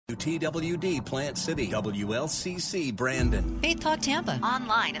WTWD Plant City, WLCC Brandon. Faith Talk Tampa.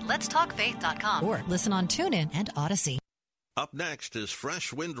 Online at letstalkfaith.com. Or listen on TuneIn and Odyssey. Up next is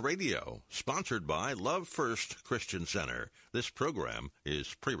Fresh Wind Radio, sponsored by Love First Christian Center. This program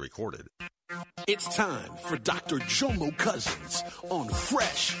is pre-recorded. It's time for Dr. Jomo Cousins on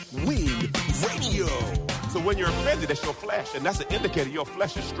Fresh Wind Radio. So when you're offended, that's your flesh, and that's an indicator your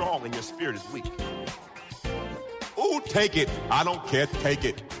flesh is strong and your spirit is weak. Ooh, take it. I don't care. Take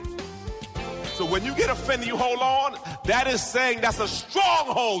it. So when you get offended, you hold on. That is saying that's a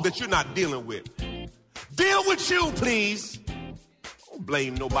stronghold that you're not dealing with. Deal with you, please. Don't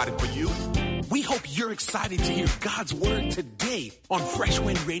blame nobody for you. We hope you're excited to hear God's word today on Fresh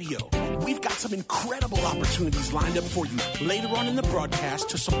Wind Radio. We've got some incredible opportunities lined up for you later on in the broadcast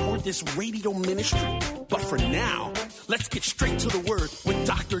to support this radio ministry. But for now, let's get straight to the word with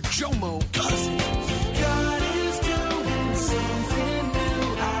Dr. Jomo Cousins. God is doing something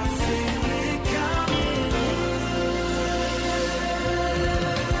new. I feel it coming.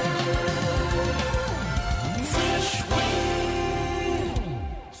 Fresh Wind.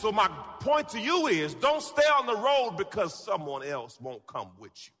 So my point to you is, don't stay on the road because someone else won't come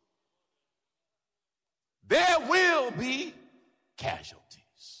with you. There will be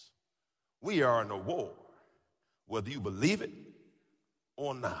casualties. We are in a war, whether you believe it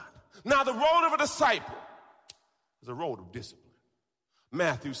or not. Now, the road of a disciple is a road of discipline.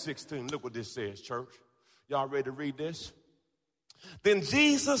 Matthew 16, look what this says, church. Y'all ready to read this? Then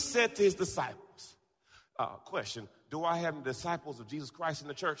Jesus said to his disciples, question, do I have disciples of Jesus Christ in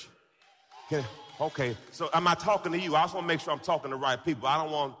the church? Okay, so am I talking to you? I just want to make sure I'm talking to the right people. I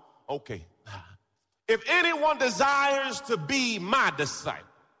don't want, okay. If anyone desires to be my disciple,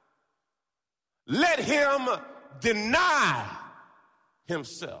 let him deny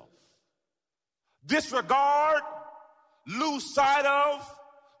himself, disregard, lose sight of,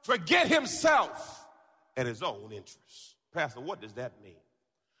 forget himself and his own interests. Pastor, what does that mean?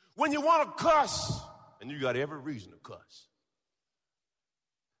 When you want to cuss, and you got every reason to cuss,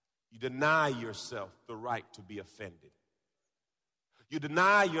 you deny yourself the right to be offended. You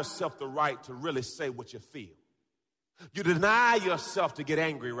deny yourself the right to really say what you feel. You deny yourself to get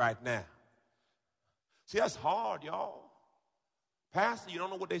angry right now. See, that's hard, y'all. Pastor, you don't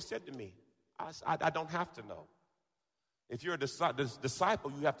know what they said to me. I don't have to know. If you're a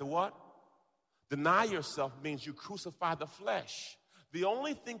disciple, you have to what? Deny yourself means you crucify the flesh. The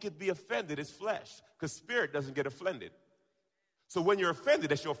only thing could be offended is flesh, because spirit doesn't get offended. So when you're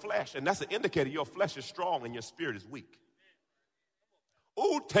offended, that's your flesh, and that's an indicator your flesh is strong and your spirit is weak.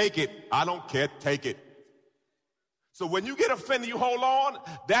 Ooh, take it. I don't care. Take it. So when you get offended, you hold on.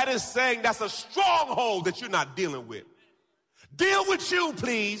 That is saying that's a stronghold that you're not dealing with. Deal with you,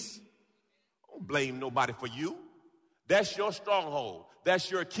 please. Don't blame nobody for you. That's your stronghold.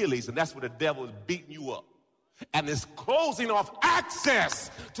 That's your Achilles, and that's where the devil is beating you up. And it's closing off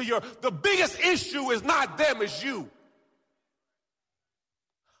access to the biggest issue is not them, it's you.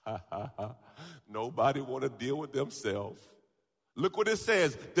 Nobody want to deal with themselves. Look what it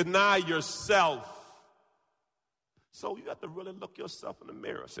says, deny yourself. So you have to really look yourself in the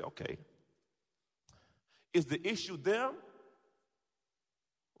mirror and say, okay, is the issue them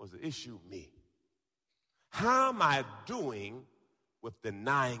or is the issue me? How am I doing with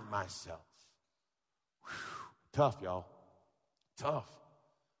denying myself? Whew, tough, y'all. Tough.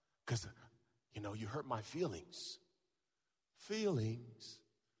 Because, you hurt my feelings. Feelings.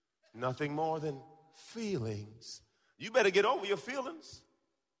 Nothing more than feelings. You better get over your feelings.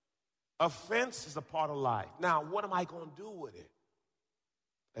 Offense is a part of life. Now, what am I going to do with it?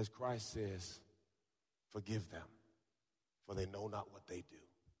 As Christ says, forgive them, for they know not what they do.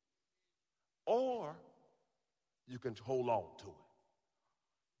 Or you can hold on to it.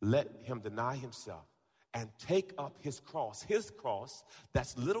 Let him deny himself and take up his cross. His cross,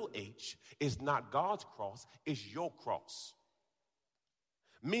 that's little h, is not God's cross, it's your cross.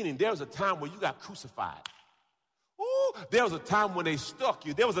 Meaning there was a time where you got crucified. Ooh, there was a time when they stuck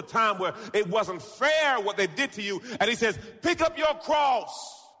you. There was a time where it wasn't fair what they did to you. And he says, pick up your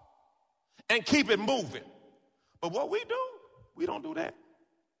cross and keep it moving. But what we don't do that.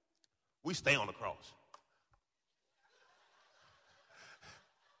 We stay on the cross.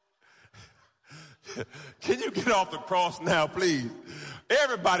 Can you get off the cross now, please?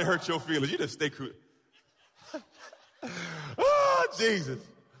 Everybody hurt your feelings. You just stay crucified. Oh, Jesus.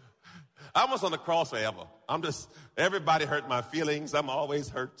 I was on the cross forever. Everybody hurt my feelings. I'm always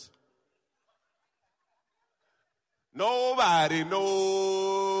hurt. Nobody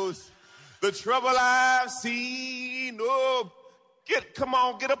knows the trouble I've seen. Oh, come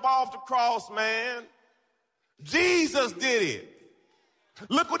on, get up off the cross, man. Jesus did it.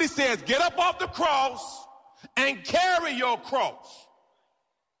 Look what he says. Get up off the cross and carry your cross.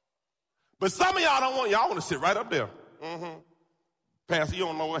 But some of y'all y'all want to sit right up there. Mm-hmm. Pastor, you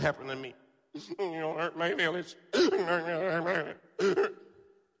don't know what happened to me. You don't hurt my feelings.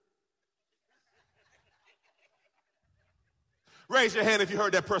 Raise your hand if you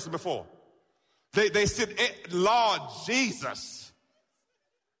heard that person before. They said, Lord Jesus,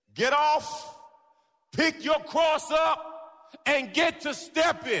 get off, pick your cross up, and get to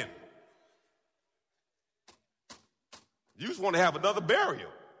stepping. You just want to have another burial.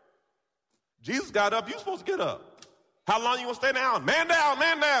 Jesus got up, you're supposed to get up. How long you going to stay down? Man down,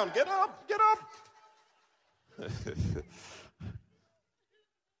 man down. Get up, get up.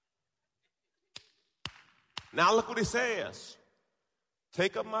 Now look what he says.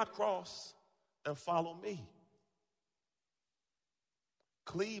 Take up my cross and follow me.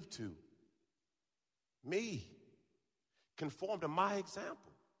 Cleave to me. Conform to my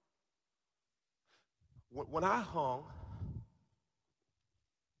example. When I hung,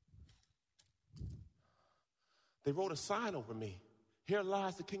 they wrote a sign over me. Here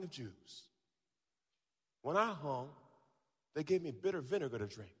lies the King of Jews. When I hung, they gave me bitter vinegar to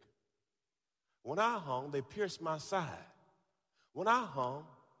drink. When I hung, they pierced my side. When I hung,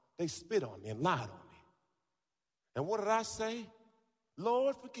 they spit on me and lied on me. And what did I say?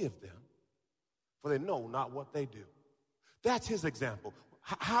 Lord, forgive them, for they know not what they do. That's his example.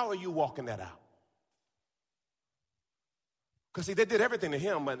 How are you walking that out? Because see, they did everything to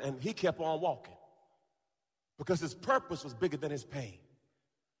him, and he kept on walking. Because his purpose was bigger than his pain.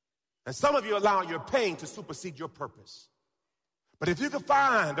 And some of you allow your pain to supersede your purpose. But if you can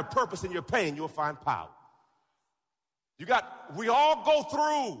find a purpose in your pain, you'll find power. We all go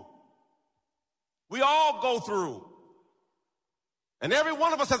through. We all go through. And every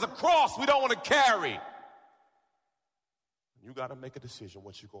one of us has a cross we don't want to carry. You got to make a decision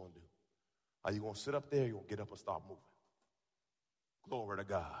what you're going to do. Are you going to sit up there or you going to get up and start moving? Glory to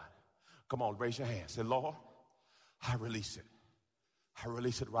God. Come on, raise your hand. Say, Lord, I release it. I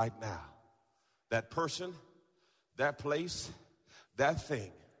release it right now. That person, that place, that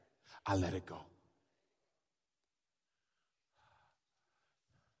thing, I let it go.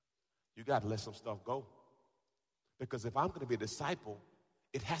 You got to let some stuff go. Because if I'm going to be a disciple,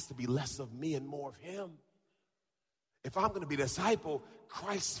 it has to be less of me and more of him. If I'm going to be a disciple,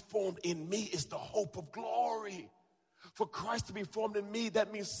 Christ formed in me is the hope of glory. For Christ to be formed in me,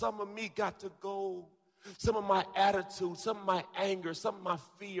 that means some of me got to go. Some of my attitude, some of my anger, some of my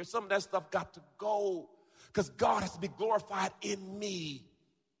fear, some of that stuff got to go. Because God has to be glorified in me.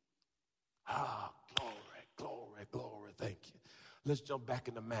 Glory, glory, glory. Thank you. Let's jump back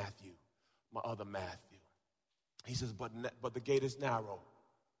into Matthew, my other Matthew. He says, but the gate is narrow,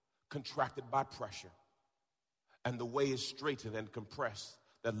 contracted by pressure, and the way is straightened and compressed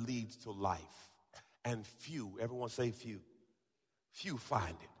that leads to life. And few, everyone say few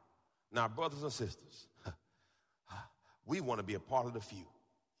find it. Now, brothers and sisters, we want to be a part of the few.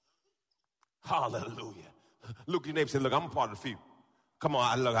 Hallelujah. Look at your neighbor and say, look, I'm a part of the few. Come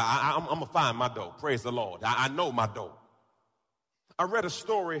on, I'm going to find my dough. Praise the Lord. I know my dough. I read a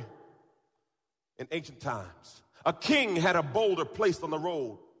story in ancient times. A king had a boulder placed on the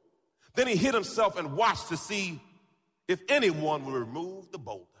road. Then he hid himself and watched to see if anyone would remove the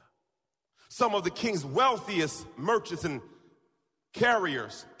boulder. Some of the king's wealthiest merchants and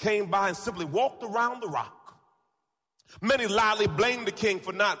carriers came by and simply walked around the rock. Many loudly blamed the king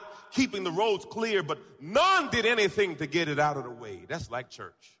for not keeping the roads clear, but none did anything to get it out of the way. That's like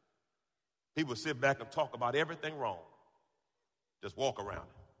church. People sit back and talk about everything wrong. Just walk around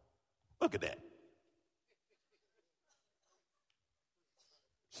it. Look at that.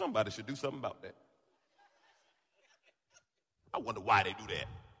 Somebody should do something about that. I wonder why they do that.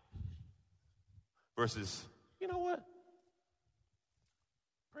 Versus, you know what?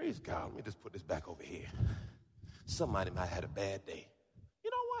 Praise God. Let me just put this back over here. Somebody might have had a bad day.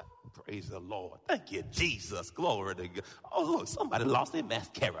 You know what? Praise the Lord. Thank you, Jesus. Glory to God. Oh, look, somebody lost their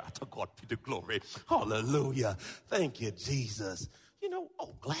mascara. To God be the glory. Hallelujah. Thank you, Jesus. You know,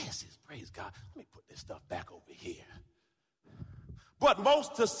 glasses. Praise God. Let me put this stuff back over here. But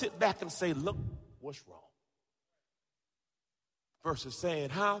most just sit back and say, look, what's wrong? Versus saying,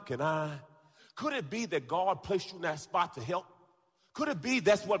 how can I? Could it be that God placed you in that spot to help? Could it be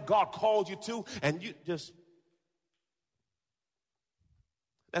that's what God called you to? And you just,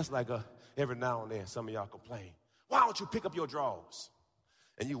 that's like every now and then some of y'all complain. Why don't you pick up your drawers?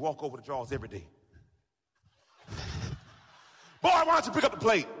 And you walk over the drawers every day. Boy, why don't you pick up the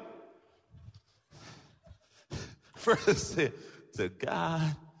plate? First said, to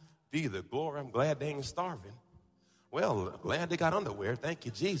God be the glory. I'm glad they ain't starving. Well, glad they got underwear. Thank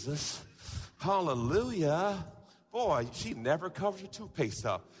you, Jesus. Hallelujah. Boy, she never covers your toothpaste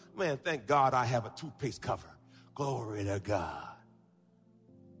up. Man, thank God I have a toothpaste cover. Glory to God.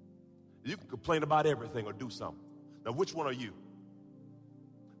 You can complain about everything or do something. Now, which one are you?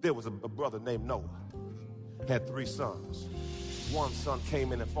 There was a brother named Noah. Had 3 sons. One son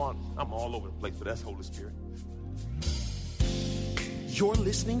came in and fought. I'm all over the place, but that's Holy Spirit. You're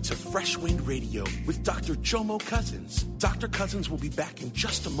listening to Fresh Wind Radio with Dr. Jomo Cousins. Dr. Cousins will be back in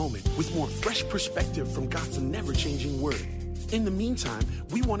just a moment with more fresh perspective from God's never-changing word. In the meantime,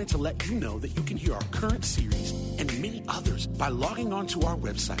 we wanted to let you know that you can hear our current series and many others by logging on to our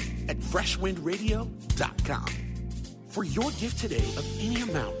website at freshwindradio.com. For your gift today of any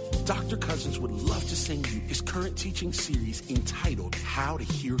amount, Dr. Cousins would love to send you his current teaching series entitled How to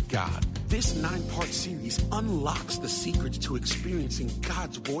Hear God. This 9-part series unlocks the secrets to experiencing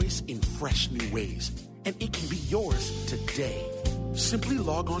God's voice in fresh new ways, and it can be yours today. Simply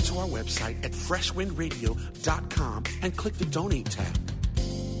log on to our website at freshwindradio.com and click the Donate tab.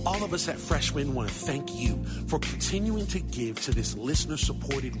 All of us at Freshwind want to thank you for continuing to give to this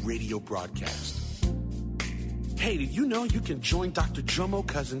listener-supported radio broadcast. Hey, did you know you can join Dr. Jomo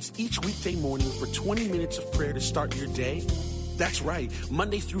Cousins each weekday morning for 20 minutes of prayer to start your day? That's right.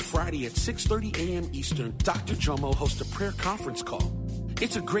 Monday through Friday at 6:30 a.m. Eastern, Dr. Jomo hosts a prayer conference call.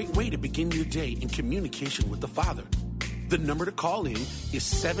 It's a great way to begin your day in communication with the Father. The number to call in is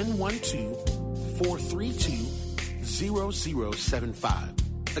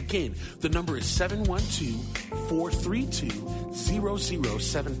 712-432-0075. Again, the number is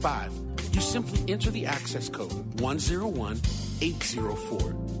 712-432-0075. You simply enter the access code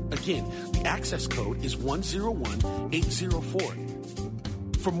 101804. Again, the access code is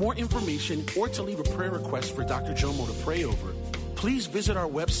 101804. For more information or to leave a prayer request for Dr. Jomo to pray over, please visit our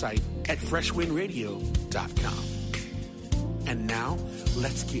website at freshwindradio.com. And now,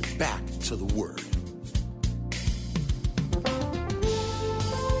 let's get back to the Word.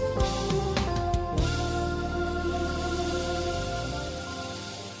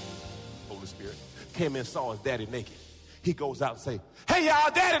 Holy Spirit came in and saw his daddy naked. He goes out and say, "Hey,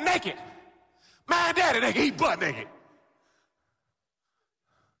 y'all, daddy naked. Man, daddy naked. He butt naked."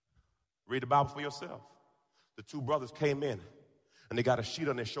 Read the Bible for yourself. The 2 brothers came in, and they got a sheet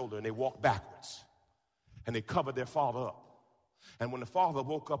on their shoulder, and they walked backwards, and they covered their father up. And when the father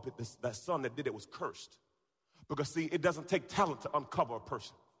woke up, that son that did it was cursed. Because, see, it doesn't take talent to uncover a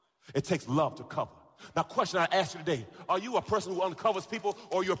person. It takes love to cover. Now, question I ask you today, are you a person who uncovers people,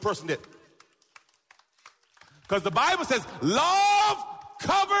 or are you a person that... Because the Bible says love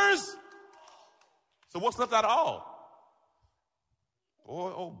covers. So what's left out of all?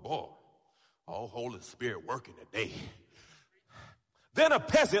 Boy, oh boy. Oh, Holy Spirit working today. Then a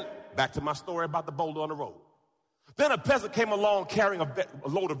peasant, back to my story about the boulder on the road. Then a peasant came along carrying a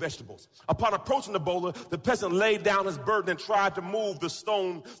load of vegetables. Upon approaching the boulder, the peasant laid down his burden and tried to move the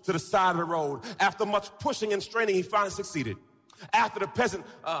stone to the side of the road. After much pushing and straining, he finally succeeded. After the peasant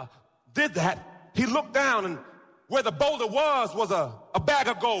did that, he looked down, and where the boulder was a bag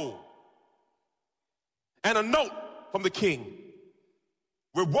of gold and a note from the king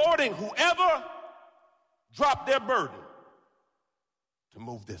rewarding whoever dropped their burden to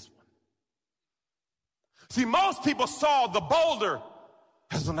move this one. See, most people saw the boulder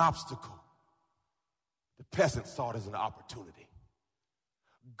as an obstacle. The peasant saw it as an opportunity.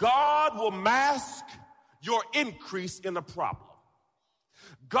 God will mask your increase in a problem.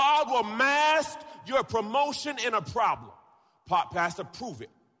 God will mask your promotion in a problem. Pastor, prove it.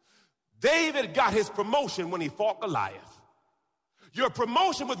 David got his promotion when he fought Goliath. Your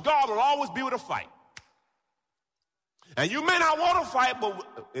promotion with God will always be with a fight. And you may not want to fight,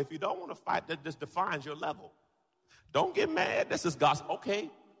 but if you don't want to fight, that just defines your level. Don't get mad. This is gospel. Okay,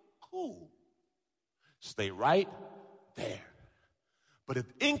 cool. Stay right there. But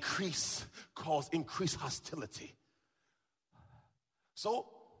if increase cause increased hostility. So,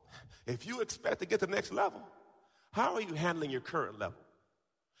 if you expect to get to the next level, how are you handling your current level?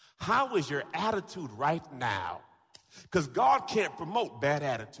 How is your attitude right now? Because God can't promote bad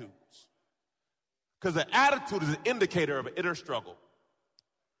attitudes. Because the attitude is an indicator of an inner struggle.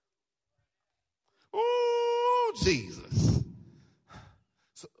 Ooh, Jesus.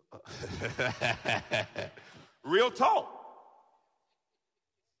 So, real talk.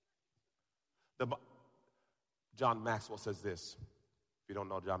 John Maxwell says this. If you don't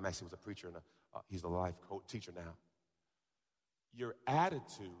know John Maxwell, he was a preacher and he's a life coach teacher now. Your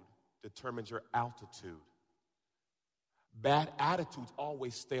attitude determines your altitude. Bad attitudes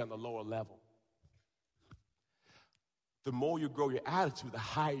always stay on the lower level. the more you grow your attitude, the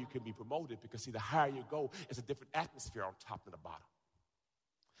higher you can be promoted. Because, see, the higher you go, it's a different atmosphere on top than the bottom.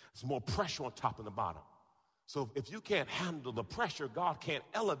 There's more pressure on top than the bottom. So if you can't handle the pressure, God can't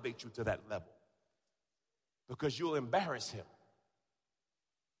elevate you to that level because you'll embarrass him.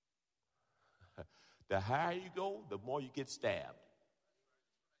 The higher you go, the more you get stabbed.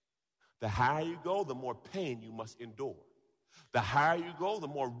 The higher you go, the more pain you must endure. The higher you go, the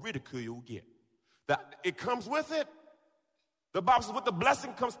more ridicule you'll get. It comes with it. The Bible says with the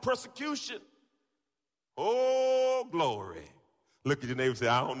blessing comes persecution. Oh, glory. Look at your neighbor and say,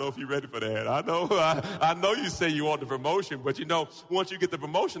 I don't know if you're ready for that. I know you say you want the promotion, but you know, once you get the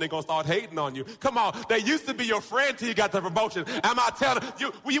promotion, they're going to start hating on you. Come on, they used to be your friend till you got the promotion. Am I telling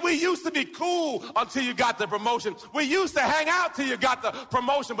you, we used to be cool until you got the promotion. We used to hang out till you got the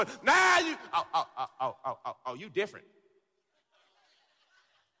promotion, but now you different.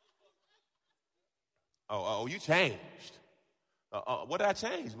 You changed. What did I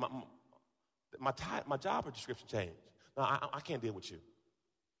change? My job description changed. No, I can't deal with you.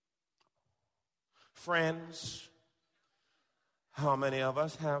 Friends. How many of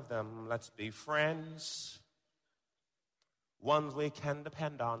us have them? Let's be friends. Ones we can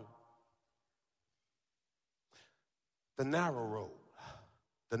depend on. The narrow road,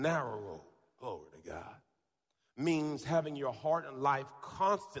 glory to God, means having your heart and life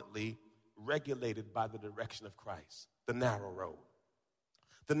constantly regulated by the direction of Christ. The narrow road.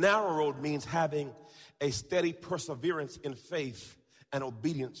 The narrow road means having a steady perseverance in faith and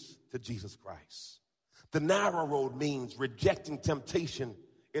obedience to Jesus Christ. The narrow road means rejecting temptation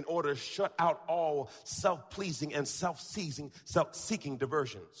in order to shut out all self-pleasing and self-seeking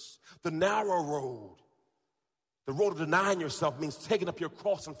diversions. The narrow road, the road of denying yourself, means taking up your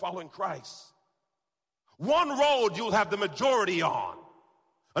cross and following Christ. One road you'll have the majority on.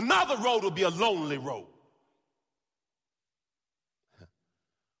 Another road will be a lonely road.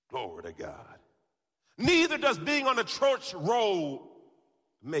 Glory to God. Neither does being on the church road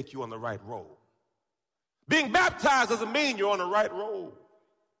make you on the right road. Being baptized doesn't mean you're on the right road.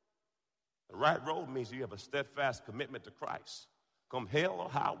 The right road means you have a steadfast commitment to Christ. Come hell or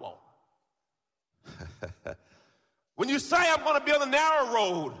high water. When you say I'm going to be on the narrow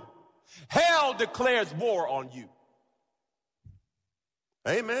road, hell declares war on you.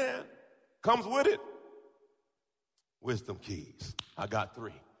 Amen. Comes with it. Wisdom keys. I got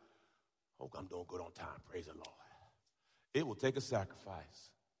 3. Hope I'm doing good on time. Praise the Lord. It will take a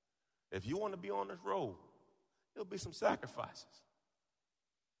sacrifice. If you want to be on this road, there'll be some sacrifices.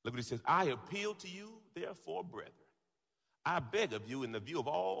 Look what he says. I appeal to you, therefore, brethren. I beg of you, in the view of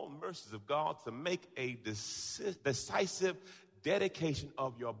all mercies of God, to make a decisive dedication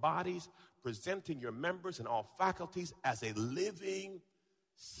of your bodies, presenting your members and all faculties as a living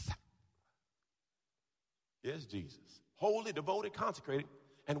sacrifice. Yes, Jesus. Holy, devoted, consecrated,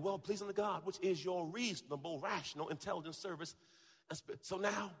 and well-pleasing to God, which is your reasonable, rational, intelligent service. So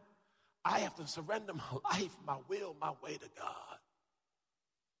now, I have to surrender my life, my will, my way to God.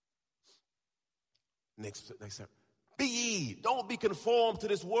 Next step. Be ye, don't be conformed to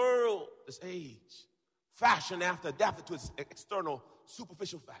this world, this age. Fashion adapted to its external,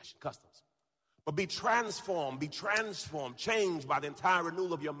 superficial fashion, customs. But be transformed, changed by the entire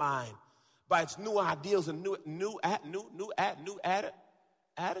renewal of your mind, by its new ideals and new attitude.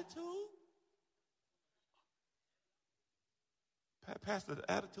 Pastor, the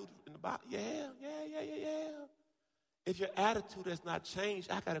attitude in the Bible? Yeah. If your attitude has not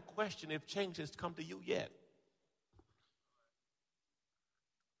changed, I got a question if change has come to you yet.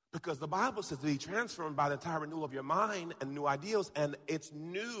 Because the Bible says to be transformed by the entire renewal of your mind and new ideals, and it's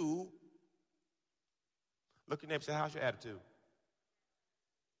new. Look at your neighbor and say, how's your attitude?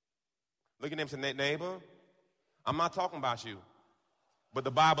 Look at your neighbor and say, neighbor, I'm not talking about you, but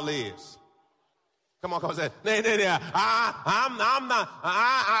the Bible is. Come on, say, I'm not,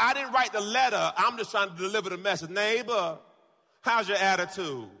 I didn't write the letter. I'm just trying to deliver the message. Neighbor, how's your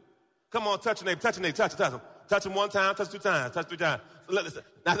attitude? Come on, touch your neighbor, touch him. Touch him 1 time, touch 2 times, touch 3 times. Listen,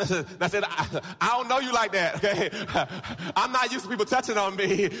 I don't know you like that, okay? I'm not used to people touching on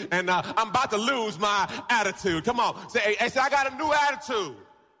me, and I'm about to lose my attitude. Come on, say, I got a new attitude.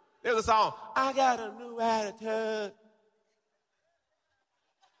 There's a song, I got a new attitude.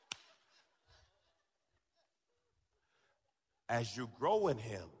 As you grow in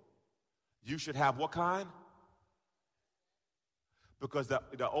him, you should have what kind? Because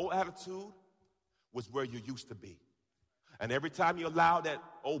the old attitude was where you used to be. And every time you allow that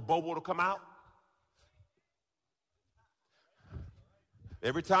old bobo to come out,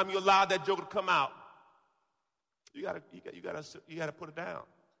 every time you allow that joke to come out, you gotta put it down.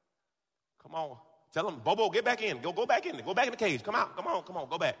 Come on, Tell them, Bobo, get back in. Go back in. Go back in the cage. Come out. Come on,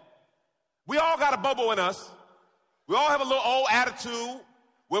 go back. We all got a Bobo in us. We all have a little old attitude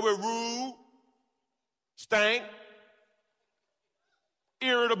where we're rude, stank,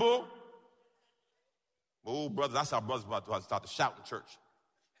 irritable. Oh, brothers, I saw brothers about to start to shout in church.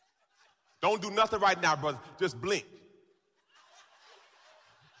 Don't do nothing right now, brothers. Just blink.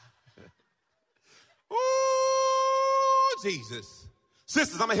 Ooh, Jesus.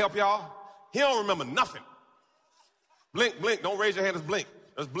 Sisters, I'm going to help y'all. He don't remember nothing. Blink, blink. Don't raise your hand. Just blink.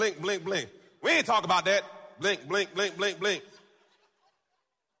 Just blink, blink, blink. We ain't talking about that. Blink, blink, blink, blink, blink.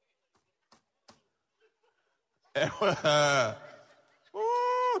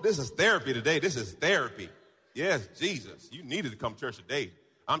 Ooh, this is therapy today. This is therapy. Yes, Jesus. You needed to come to church today.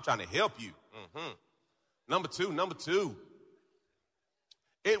 I'm trying to help you. Number two.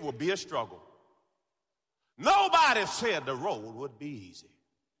 It will be a struggle. Nobody said the road would be easy.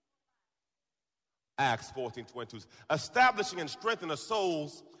 Acts 14:22. Establishing and strengthening the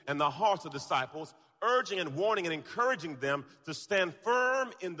souls and the hearts of disciples, urging and warning and encouraging them to stand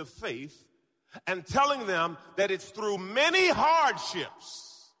firm in the faith, and telling them that it's through many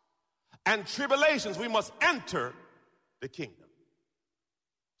hardships and tribulations we must enter the kingdom.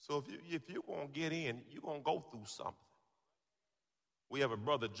 So if you're going to get in, you're going to go through something. We have a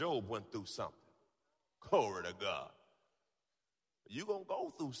brother, Job, went through something. Glory to God. You're going to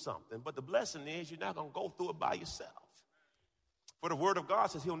go through something, but the blessing is you're not going to go through it by yourself. For the word of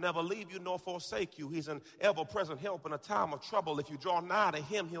God says he'll never leave you nor forsake you. He's an ever-present help in a time of trouble. If you draw nigh to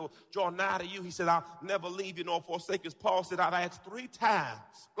him, he'll draw nigh to you. He said, I'll never leave you nor forsake you. As Paul said, I've asked 3 times,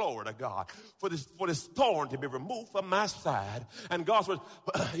 glory to God, for this thorn to be removed from my side. And God's word,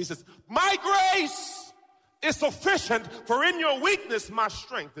 he says, my grace is sufficient, for in your weakness my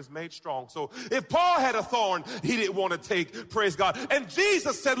strength is made strong. So if Paul had a thorn he didn't want to take, praise God. And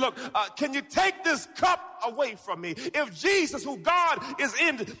Jesus said, look, can you take this cup away from me? If Jesus, who God is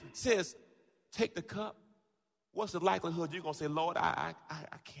in, says, take the cup, what's the likelihood you're going to say, Lord, I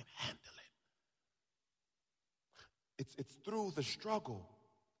can't handle it? It's through the struggle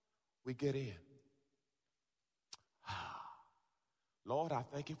we get in. Lord, I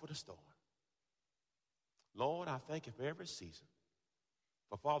thank you for the storm. Lord, I thank you for every season.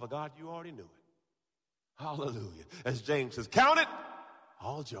 For Father God, you already knew it. Hallelujah. As James says, count it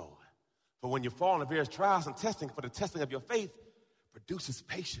all joy. For when you fall into various trials and testing, for the testing of your faith produces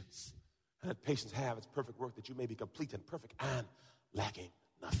patience. And let patience have its perfect work, that you may be complete and perfect and lacking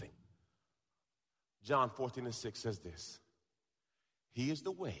nothing. John 14:6 says this. He is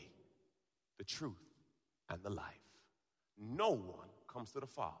the way, the truth, and the life. No one comes to the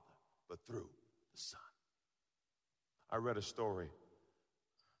Father but through the Son. I read a story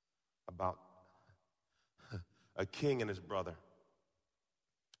about a king and his brother.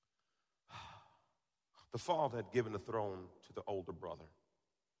 The father had given the throne to the older brother,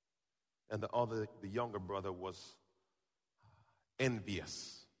 and the younger brother was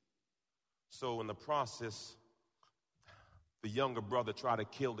envious. So in the process, the younger brother tried to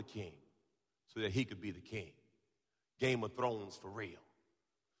kill the king so that he could be the king. Game of Thrones for real.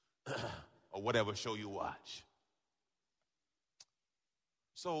 Or whatever show you watch.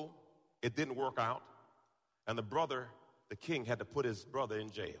 So it didn't work out, and the king had to put his brother in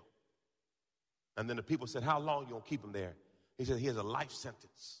jail. And then the people said, how long you gonna keep him there? He said, he has a life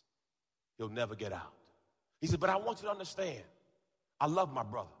sentence. He'll never get out. He said, but I want you to understand, I love my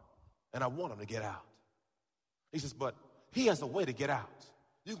brother, and I want him to get out. He says, but he has a way to get out.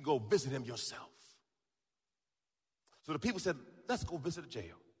 You can go visit him yourself. So the people said, let's go visit the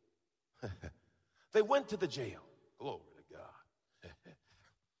jail. They went to the jail. Glory to God.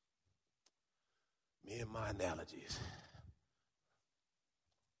 Me and my analogies.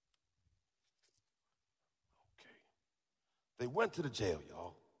 Okay. They went to the jail,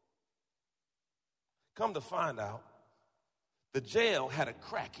 y'all. Come to find out, the jail had a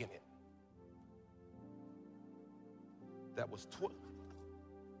crack in it. That was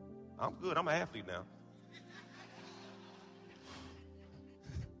I'm good. I'm an athlete now.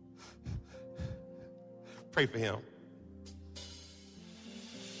 Pray for him.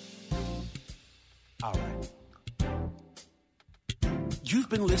 All right. You've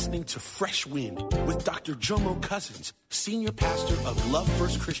been listening to Fresh Wind with Dr. Jomo Cousins, Senior Pastor of Love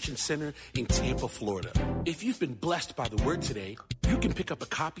First Christian Center in Tampa, Florida. If you've been blessed by the word today, you can pick up a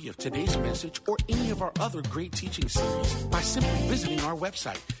copy of today's message or any of our other great teaching series by simply visiting our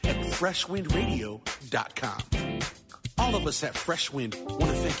website at freshwindradio.com. All of us at Fresh Wind want to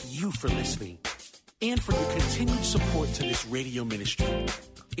thank you for listening and for your continued support to this radio ministry.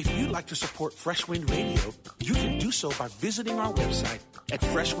 If you'd like to support Fresh Wind Radio, you can do so by visiting our website at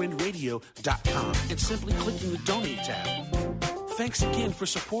freshwindradio.com and simply clicking the Donate tab. Thanks again for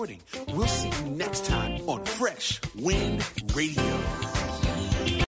supporting. We'll see you next time on Fresh Wind Radio.